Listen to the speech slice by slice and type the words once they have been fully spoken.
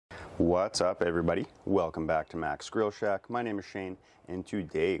What's up, everybody? Welcome back to Mac's Grill Shack. My name is Shane, and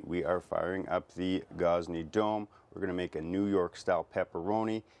today we are firing up the GOZNEY Dome. We're going to make a New York style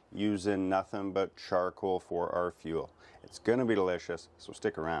pepperoni using nothing but charcoal for our fuel. It's going to be delicious, so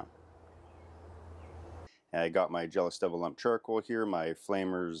stick around. I got my Jealous Devil lump charcoal here, my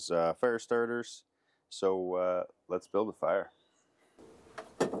Flamers fire starters. So let's build a fire.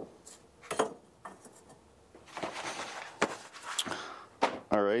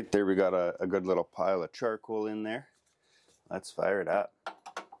 All right, there we got a good little pile of charcoal in there. Let's fire it up.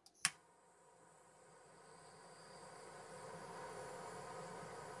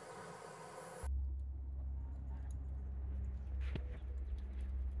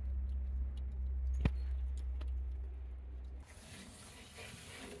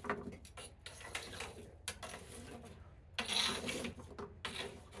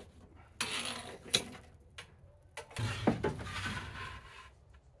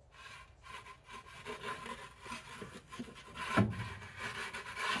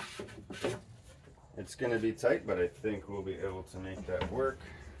 It's going to be tight, but I think we'll be able to make that work.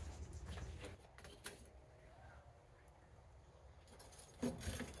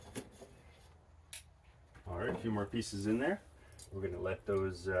 All right, a few more pieces in there. We're going to let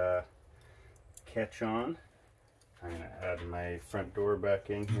those catch on. I'm going to add my front door back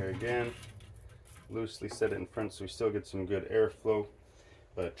in here again. Loosely set it in front so we still get some good airflow,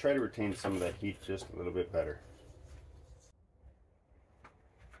 but try to retain some of that heat just a little bit better.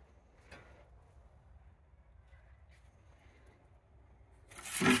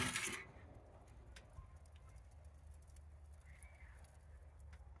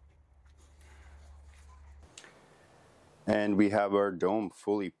 And we have our dome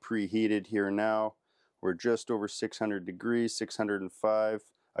fully preheated here now. We're just over 600 degrees, 605.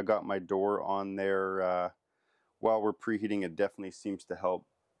 I got my door on there while we're preheating. It definitely seems to help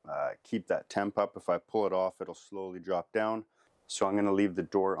keep that temp up. If I pull it off, it'll slowly drop down. So I'm going to leave the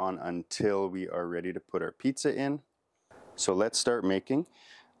door on until we are ready to put our pizza in. So let's start making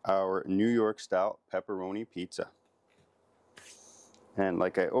our New York style pepperoni pizza. And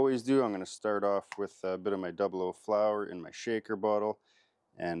like I always do, I'm going to start off with a bit of my 00 flour in my shaker bottle.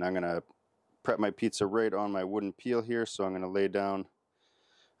 And I'm going to prep my pizza right on my wooden peel here. So I'm going to lay down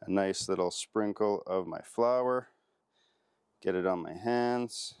a nice little sprinkle of my flour. Get it on my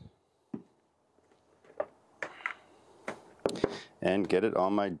hands. And get it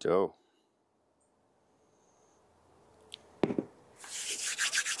on my dough.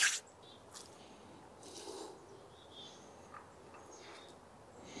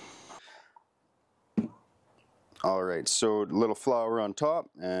 Alright, so a little flour on top,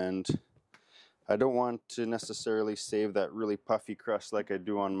 and I don't want to necessarily save that really puffy crust like I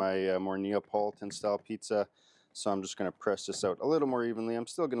do on my more Neapolitan style pizza, so I'm just going to press this out a little more evenly. I'm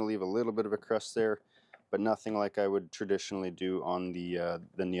still going to leave a little bit of a crust there, but nothing like I would traditionally do on the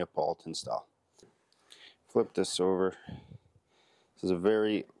Neapolitan style. Flip this over. This is a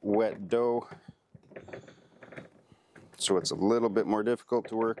very wet dough, so it's a little bit more difficult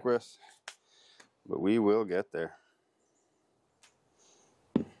to work with. But we will get there.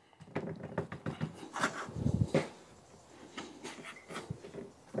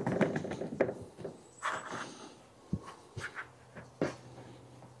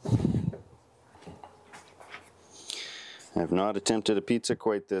 I've not attempted a pizza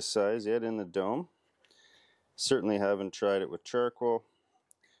quite this size yet in the dome. Certainly haven't tried it with charcoal.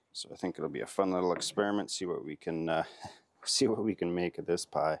 So I think it'll be a fun little experiment. See what we can make of this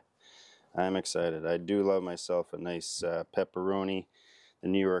pie. I'm excited. I do love myself a nice pepperoni, the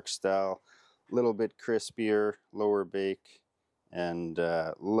New York style. A little bit crispier, lower bake, and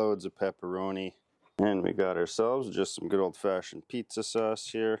loads of pepperoni. And we got ourselves just some good old-fashioned pizza sauce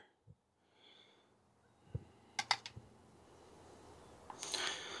here.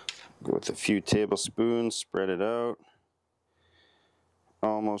 Go with a few tablespoons, spread it out.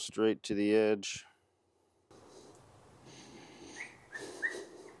 Almost straight to the edge.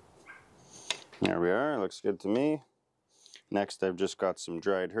 There we are, looks good to me. Next, I've just got some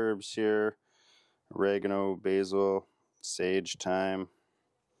dried herbs here. Oregano, basil, sage, thyme.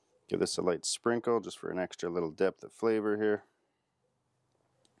 Give this a light sprinkle just for an extra little depth of flavor here.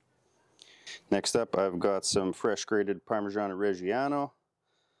 Next up, I've got some fresh grated Parmesan Reggiano.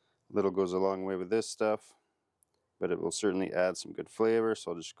 A little goes a long way with this stuff, but it will certainly add some good flavor.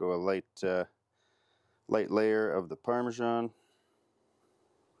 So I'll just go a light layer of the Parmesan.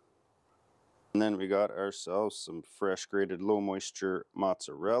 And then we got ourselves some fresh grated low moisture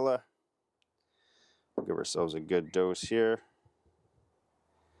mozzarella. We'll give ourselves a good dose here.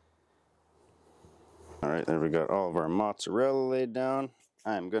 Alright, there we got all of our mozzarella laid down.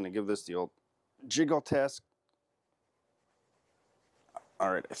 I'm going to give this the old jiggle test.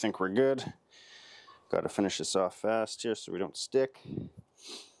 All right, I think we're good. Got to finish this off fast here so we don't stick.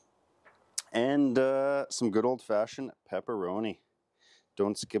 And some good old-fashioned pepperoni.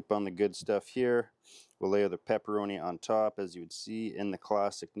 Don't skip on the good stuff here. We'll layer the pepperoni on top, as you would see in the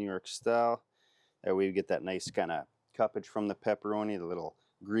classic New York style. That way we get that nice kind of cuppage from the pepperoni, the little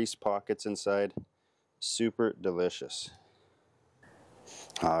grease pockets inside. Super delicious.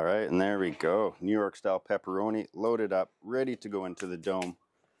 All right, and there we go. New York style pepperoni loaded up, ready to go into the dome.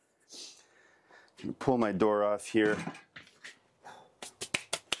 Pull my door off here.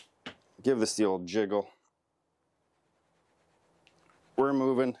 Give this the old jiggle. We're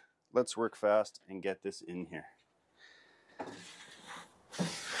moving. Let's work fast and get this in here.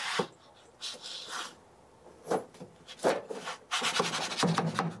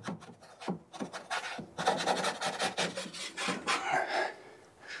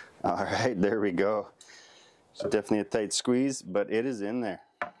 All right, there we go. It's definitely a tight squeeze, but it is in there.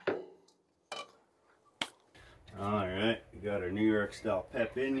 All right, we got our New York style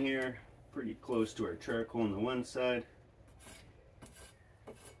pep in here, pretty close to our charcoal on the one side.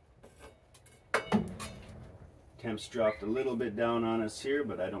 Temps dropped a little bit down on us here,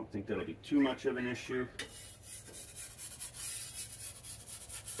 but I don't think that'll be too much of an issue.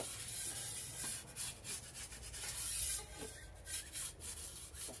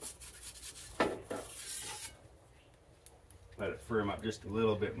 Let it firm up just a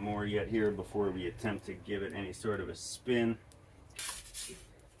little bit more yet here before we attempt to give it any sort of a spin.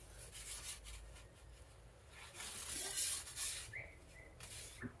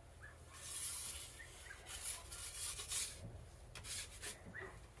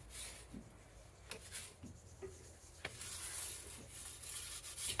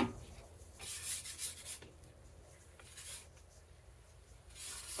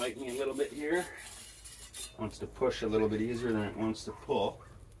 Bite me a little bit here. Wants to push a little bit easier than it wants to pull.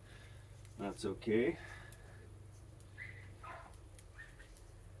 That's okay.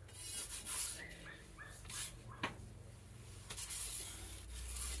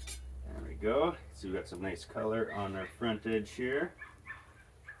 There we go. So we got some nice color on our front edge here.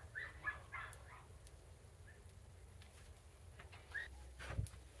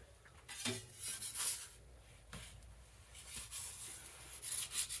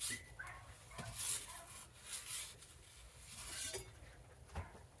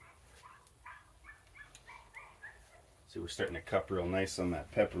 See, we're starting to cup real nice on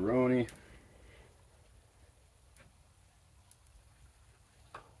that pepperoni.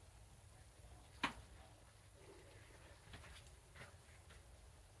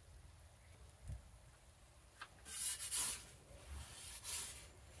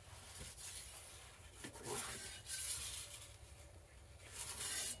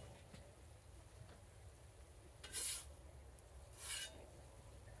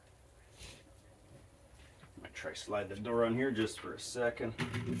 Try slide the door on here just for a second. So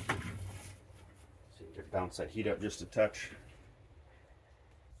you can bounce that heat up just a touch.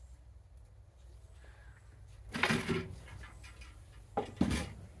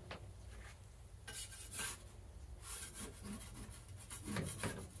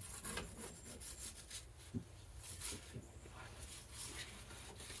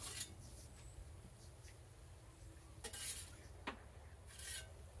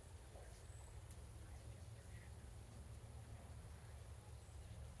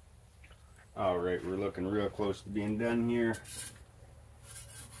 All right, we're looking real close to being done here.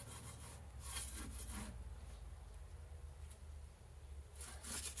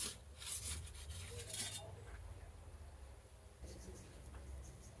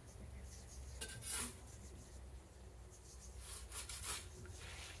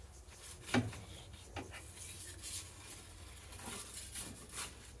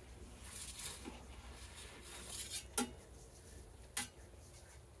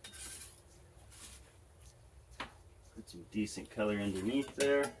 Put some decent color underneath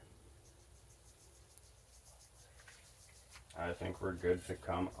there. I think we're good to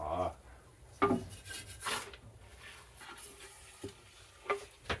come off.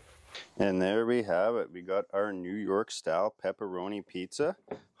 And there we have it. We got our New York style pepperoni pizza,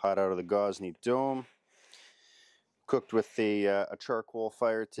 hot out of the GOZNEY dome. Cooked with a charcoal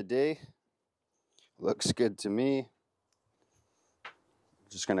fire today. Looks good to me.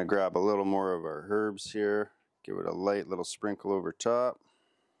 Just gonna grab a little more of our herbs here. Give it a light little sprinkle over top.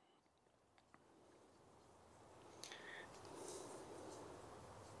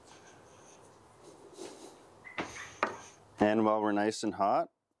 And while we're nice and hot,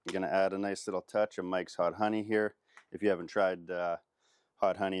 I'm going to add a nice little touch of Mike's Hot Honey here. If you haven't tried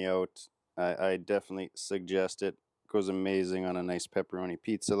hot honey out. I definitely suggest it. Goes amazing on a nice pepperoni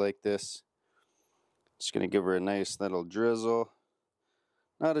pizza like this. Just gonna give her a nice little drizzle.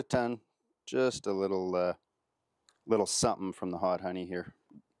 Not a ton, just a little little something from the hot honey here.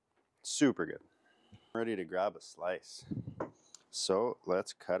 Super good. Ready to grab a slice. So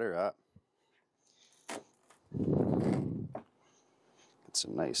let's cut her up. Get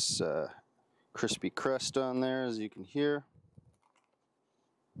some nice crispy crust on there, as you can hear.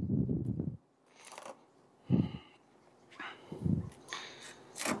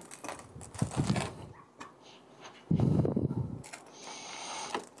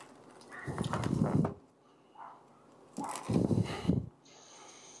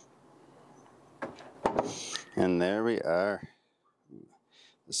 And there we are.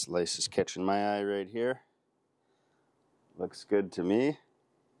 The slice is catching my eye right here. Looks good to me.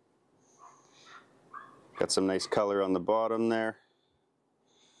 Got some nice color on the bottom there.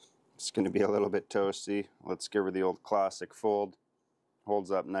 It's going to be a little bit toasty. Let's give her the old classic fold. Holds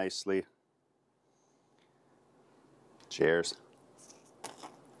up nicely. Cheers.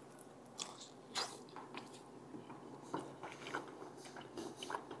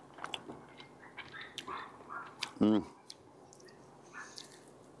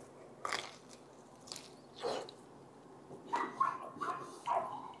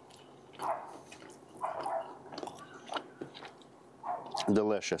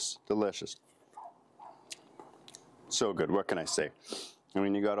 Delicious, delicious. So good, what can I say? I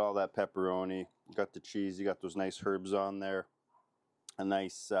mean, you got all that pepperoni, you got the cheese, you got those nice herbs on there, a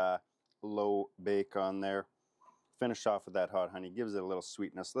nice low bake on there. Finish off with that hot honey, gives it a little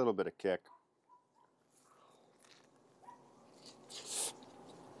sweetness, a little bit of kick.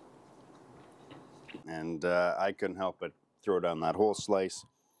 And I couldn't help but throw down that whole slice.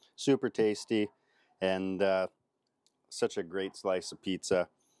 Super tasty, and such a great slice of pizza.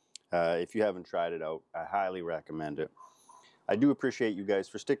 If you haven't tried it out, I highly recommend it. I do appreciate you guys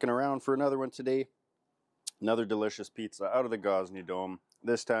for sticking around for another one today. Another delicious pizza out of the GOZNEY Dome.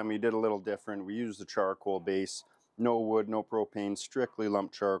 This time we did a little different. We used the charcoal base. No wood, no propane, strictly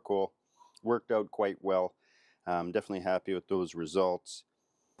lumped charcoal. Worked out quite well. I'm definitely happy with those results.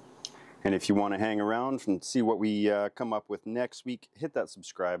 And if you want to hang around and see what we come up with next week, hit that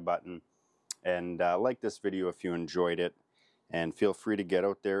subscribe button. And like this video if you enjoyed it. And feel free to get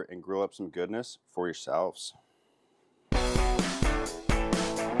out there and grill up some goodness for yourselves.